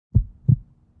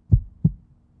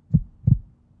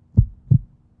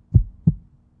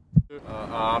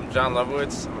I'm John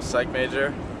Lebowitz. I'm a psych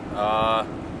major. I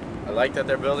like that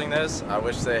they're building this. I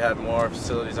wish they had more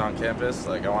facilities on campus.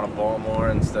 Like, I want to bowl more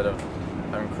instead of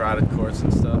having crowded courts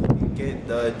and stuff. Get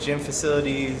the gym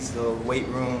facilities, the weight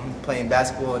room, playing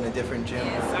basketball in a different gym.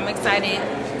 Yes, I'm excited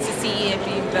to see it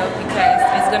being built because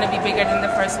it's going to be bigger than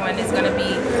the first one. It's going to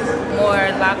be more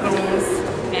locker rooms,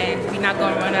 and we're not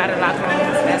going to run out of locker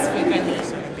rooms as frequently.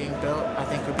 Being built, I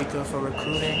think would be good for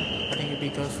recruiting. I think it'd be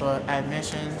good for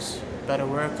admissions, better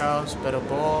workouts, better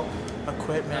ball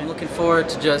equipment. I'm looking forward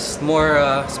to just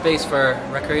more space for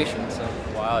recreation. So.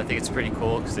 Wow, I think it's pretty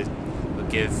cool because it will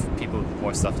give people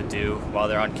more stuff to do while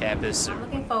they're on campus. I'm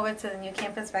looking forward to the new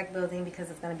campus rec building because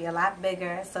it's going to be a lot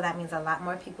bigger, so that means a lot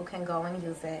more people can go and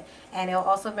use it, and it will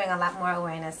also bring a lot more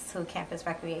awareness to campus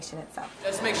recreation itself.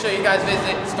 Just make sure you guys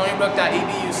visit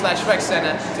stonybrook.edu/rec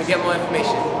center to get more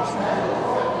information.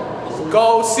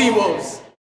 Go Seawolves!